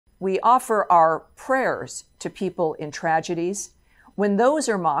we offer our prayers to people in tragedies, when those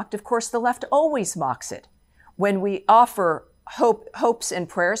are mocked, of course, the left always mocks it. When we offer hopes and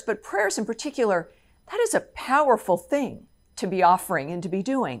prayers, but prayers in particular, that is a powerful thing to be offering and to be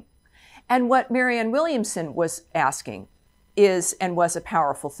doing. And what Marianne Williamson was asking is and was a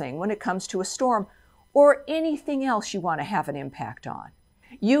powerful thing when it comes to a storm or anything else you want to have an impact on.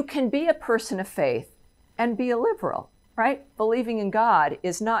 You can be a person of faith and be a liberal, right? Believing in God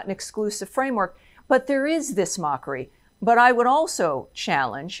is not an exclusive framework, but there is this mockery. But I would also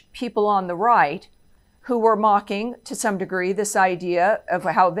challenge people on the right who were mocking, to some degree, this idea of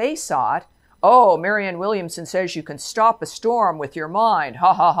how they saw it. Oh, Marianne Williamson says you can stop a storm with your mind,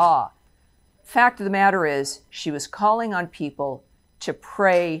 ha ha ha. Fact of the matter is, she was calling on people to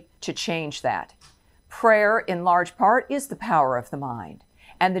pray to change that. Prayer, in large part, is the power of the mind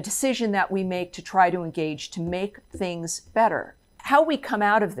and the decision that we make to try to engage to make things better. How we come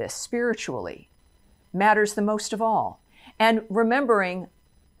out of this spiritually matters the most of all. And remembering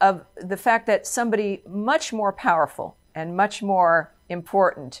of the fact that somebody much more powerful and much more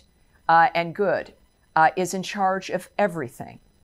important and good is in charge of everything.